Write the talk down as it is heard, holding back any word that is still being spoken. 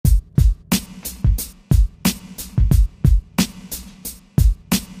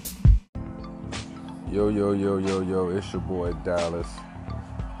Yo, yo, yo, yo, yo, it's your boy Dallas.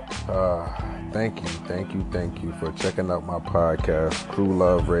 Thank you for checking out my podcast, Crew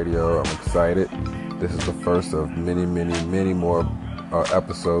Love Radio. I'm excited. This is the first of many more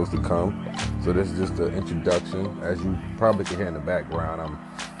episodes to come. So this is just an introduction. As you probably can hear in the background, I'm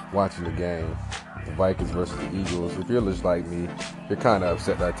watching the game, the Vikings versus the Eagles. If you're just like me, you're kind of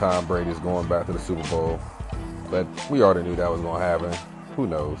upset that Tom Brady is going back to the Super Bowl. But we already knew that was going to happen. Who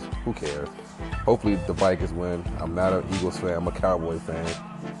knows? Who cares? Hopefully the Vikings win. I'm not an Eagles fan. I'm a Cowboy fan.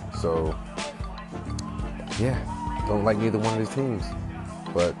 So, yeah, don't like neither one of these teams.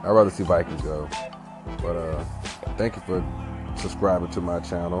 But I'd rather see Vikings go. But thank you for subscribing to my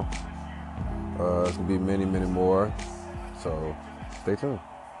channel. There's going to be many more. So, stay tuned.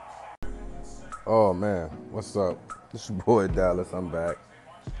 Oh, man. What's up? This is your boy Dallas. I'm back.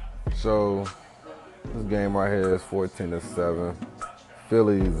 So, this game right here is 14-7.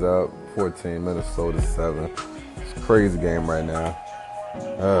 Philly's up 14, Minnesota 7. It's a crazy game right now.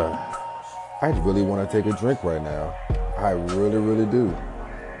 I really want to take a drink right now. I really do.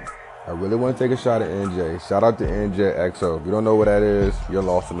 I really want to take a shot at NJ. Shout out to NJXO. If you don't know what that is, you're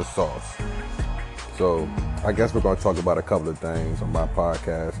lost in the sauce. So I guess we're going to talk about a couple of things on my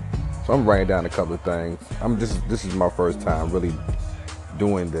podcast. So I'm writing down a couple of things. This is my first time really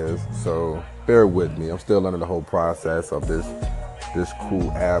doing this, so bear with me. I'm still learning the whole process of this cool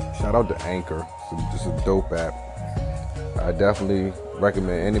app. Shout out to Anchor. It's just a dope app. I definitely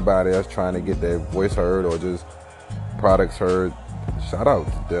recommend anybody that's trying to get their voice heard or just products heard. Shout out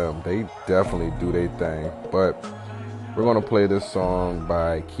to them. They definitely do their thing. But we're going to play this song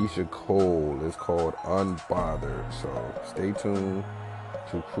by Keisha Cole. It's called Unbothered. So stay tuned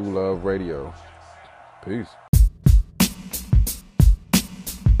to Crew Love Radio. Peace.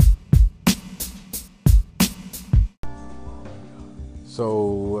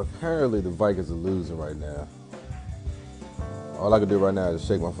 So apparently the Vikings are losing right now. All I can do right now is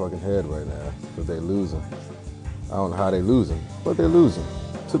shake my fucking head right now because they're losing. I don't know how they're losing, but they're losing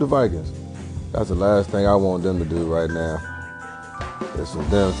to the Vikings. That's the last thing I want them to do right now is for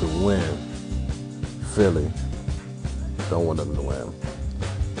them to win. Philly. Don't want them to win.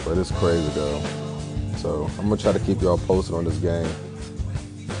 But it's crazy though. So I'm going to try to keep y'all posted on this game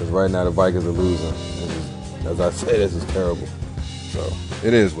because right now the Vikings are losing. As I say, this is terrible. So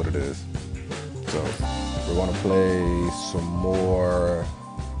it is what it is. So we're gonna play some more.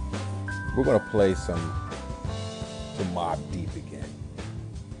 We're gonna play some Mobb Deep again.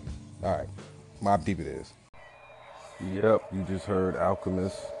 All right, Mobb Deep it is. Yep, you just heard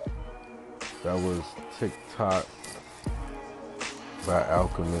Alchemist. That was TikTok by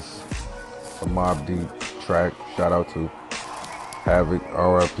Alchemist. A Mobb Deep track. Shout out to Havoc,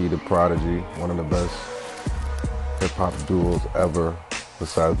 R.I.P. The Prodigy, one of the best hip-hop duos ever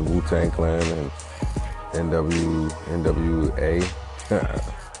besides the Wu-Tang Clan and NWA.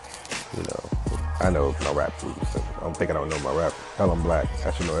 You know, I know my rap groups. I'm thinking I don't know my rap. Hell, I'm black.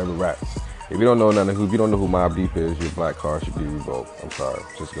 I should know every rap. If you don't know none of if you don't know who Mobb Deep is, your black card should be revoked. I'm sorry,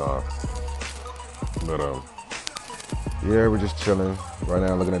 just gone. But yeah, we're just chilling right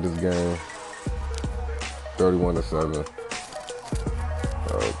now, looking at this game. 31-7.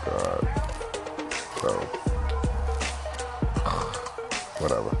 Oh God. So.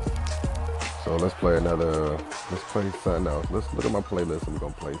 Whatever. So let's play something else. Let's look at my playlist and we're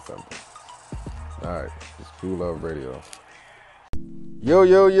gonna play something. Alright, it's Crew Love Radio. Yo,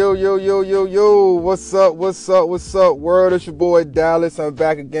 what's up, world? It's your boy Dallas. I'm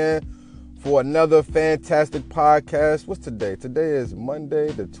back again for another fantastic podcast. What's today? Today is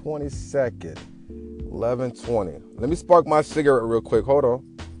Monday the 22nd, 11:20. Let me spark my cigarette real quick. Hold on.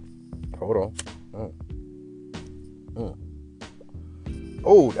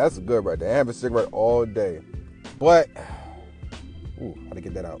 Oh, that's good right there. I have a cigarette all day. But, how to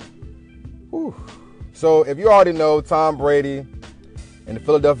get that out. So, if you already know, Tom Brady and the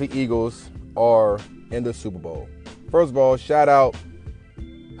Philadelphia Eagles are in the Super Bowl. First of all, shout out.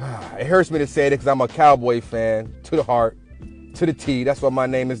 It hurts me to say it because I'm a Cowboy fan to the heart, to the T. That's why my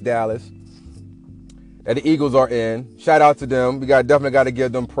name is Dallas. And the Eagles are in. Shout out to them. We definitely got to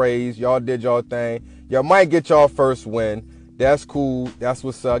give them praise. Y'all did y'all thing. Y'all might get y'all first win. That's cool. That's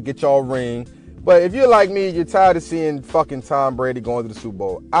what's up. Get y'all ring. But if you're like me, you're tired of seeing fucking Tom Brady going to the Super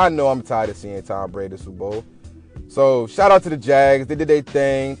Bowl. I know I'm tired of seeing Tom Brady at the Super Bowl. So shout out to the Jags. They did their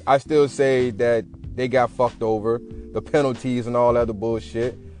thing. I still say that they got fucked over. The penalties and all that other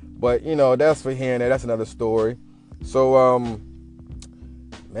bullshit. But, you know, that's for here and there. That's another story. So,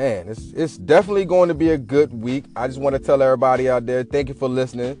 man, it's definitely going to be a good week. I just want to tell everybody out there, thank you for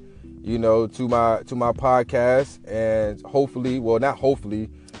listening, you know, to my podcast. And hopefully, well, not hopefully,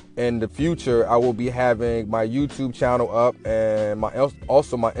 in the future, I will be having my YouTube channel up and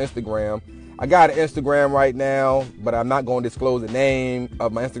also my Instagram. I got an Instagram right now, but I'm not going to disclose the name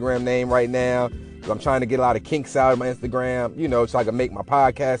of my Instagram name right now, because I'm trying to get a lot of kinks out of my Instagram, so I can make my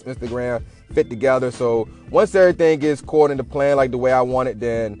podcast Instagram fit together. So once everything gets caught into plan like the way I want it,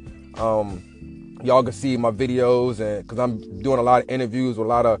 then y'all can see my videos, and because I'm doing a lot of interviews with a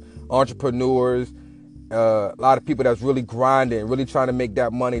lot of entrepreneurs, a lot of people that's really grinding, really trying to make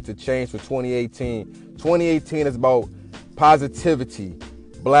that money to change for 2018. 2018 is about positivity,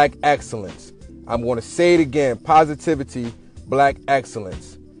 black excellence. I'm going to say it again, positivity, black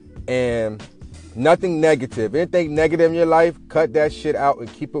excellence, and nothing negative. Anything negative in your life, cut that shit out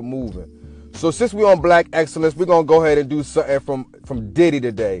and keep it moving. So since we're on black excellence, we're going to go ahead and do something from Diddy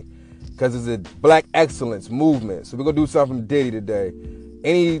today, because it's a black excellence movement. So we're going to do something from Diddy today.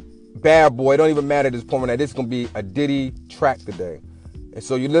 Any bad boy, it don't even matter at this point, this is going to be a Diddy track today. And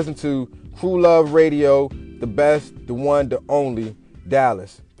so you listen to Crew Love Radio, the best, the one, the only,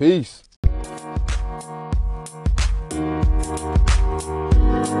 Dallas. Peace.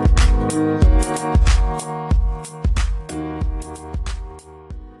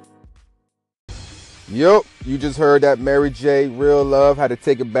 Yup, you just heard that Mary J, Real Love. Had to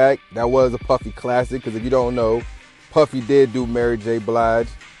take it back. That was a Puffy classic, because if you don't know, Puffy did do Mary J. Blige.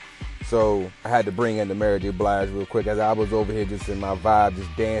 So I had to bring in the Mary J. Blige real quick, as I was over here just in my vibe,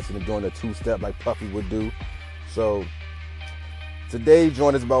 just dancing and doing a two-step like Puffy would do. So today's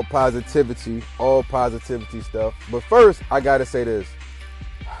joint is about positivity, all positivity stuff. But first, I gotta say this.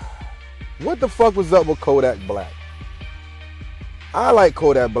 What the fuck was up with Kodak Black? I like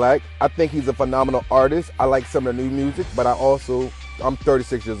Kodak Black. I think he's a phenomenal artist. I like some of the new music, but I'm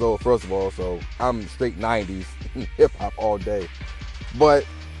 36 years old, first of all, so I'm straight 90s hip-hop all day. But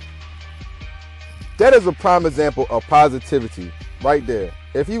that is a prime example of positivity right there.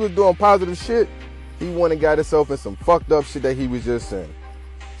 If he was doing positive shit, he wouldn't have got himself in some fucked up shit that he was just in.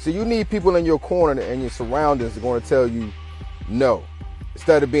 So you need people in your corner and your surroundings that are going to tell you no.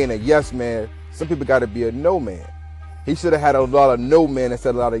 Instead of being a yes man, some people got to be a no man. He should have had a lot of no men instead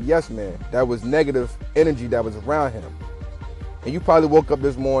of a lot of yes men. That was negative energy that was around him. And you probably woke up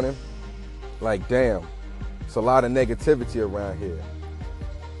this morning like, damn, it's a lot of negativity around here.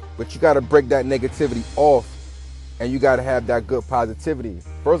 But you got to break that negativity off, and you got to have that good positivity.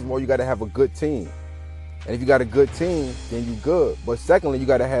 First of all, you got to have a good team. And if you got a good team, then you good. But secondly, you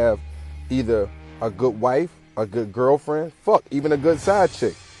got to have either a good wife, a good girlfriend, even a good side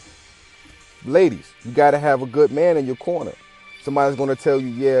chick. Ladies, you got to have a good man in your corner. Somebody's going to tell you,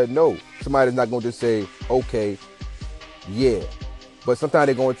 yeah, no. Somebody's not going to just say, okay, yeah. But sometimes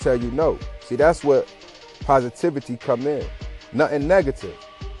they're going to tell you no. See, that's what positivity come in. Nothing negative.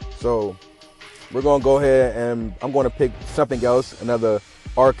 So we're going to go ahead and I'm going to pick something else, another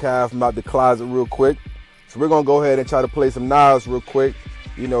archive from out the closet real quick. So we're going to go ahead and try to play some Nas real quick,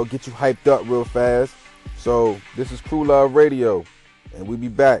 get you hyped up real fast. So this is Crew Love Radio, and we'll be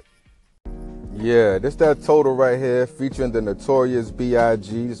back. Yeah, this that Total right here, featuring the Notorious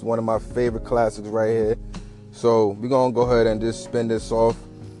B.I.G. This is one of my favorite classics right here. So we're going to go ahead and just spin this off.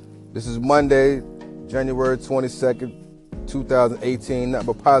 This is Monday, January 22nd, 2018. Nothing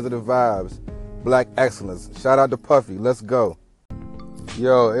but positive vibes. Black excellence. Shout out to Puffy. Let's go.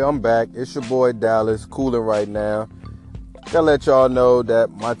 Yo, I'm back. It's your boy Dallas, cooling right now. Gotta let y'all know that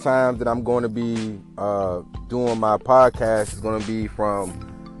my times that I'm going to be doing my podcast is going to be from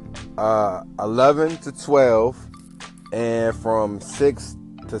 11 to 12 and from 6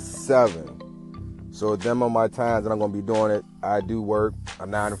 to 7. So them are my times that I'm going to be doing it. I do work a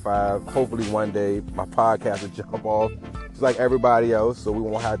 9 to 5. Hopefully one day my podcast will jump off just like everybody else, so we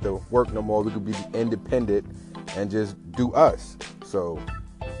won't have to work no more. We could be independent and just do us. So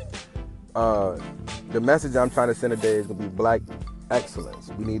the message I'm trying to send today is going to be black excellence.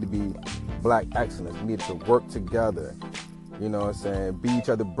 We need to be black excellence. We need to work together. You know what I'm saying? Be each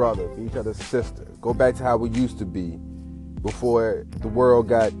other's brother, be each other's sister. Go back to how we used to be before the world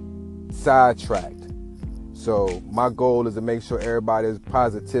got sidetracked. So my goal is to make sure everybody has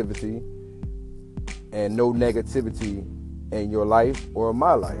positivity and no negativity in your life or in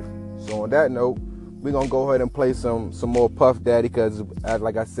my life. So on that note, we're going to go ahead and play some more Puff Daddy, because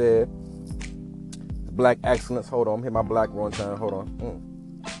like I said, black excellence. Hold on, I'm hitting my black one time. Hold on.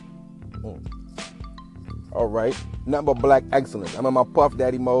 All right, nothing but black excellence. I'm in my Puff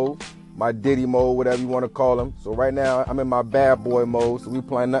Daddy mode, my Diddy mode, whatever you want to call him. So right now, I'm in my bad boy mode. So we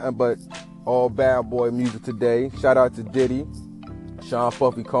playing nothing but all bad boy music today. Shout out to Diddy, Sean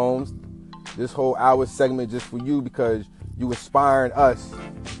Puffy Combs. This whole hour segment just for you, because you inspiring us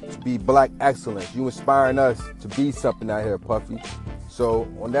to be black excellence. You inspiring us to be something out here, Puffy. So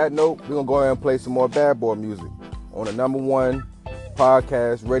on that note, we're going to go ahead and play some more Bad Boy music on the #1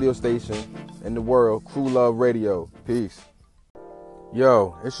 podcast radio station in the world, Crew Love Radio. Peace.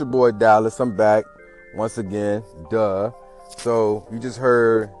 Yo, it's your boy Dallas. I'm back once again. Duh. So you just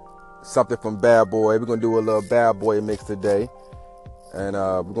heard something from Bad Boy. We're going to do a little Bad Boy mix today. And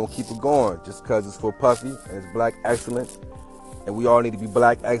we're going to keep it going just because it's for Puffy and it's black excellence. And we all need to be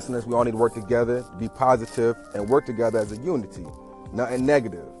black excellence. We all need to work together, be positive, and work together as a unity. Nothing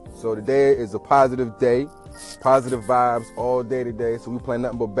negative. So today is a positive day. Positive vibes all day today. So we playing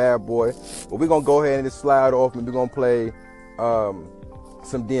nothing but Bad Boy. But we're going to go ahead and just slide off and we're going to play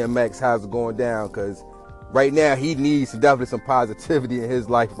some DMX, How's It Going Down? Because right now he needs definitely some positivity in his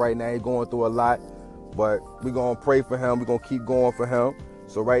life right now. He's going through a lot. But we're going to pray for him. We're going to keep going for him.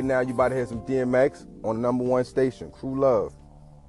 So right now you about to hear some DMX on the #1 station, Crew Love.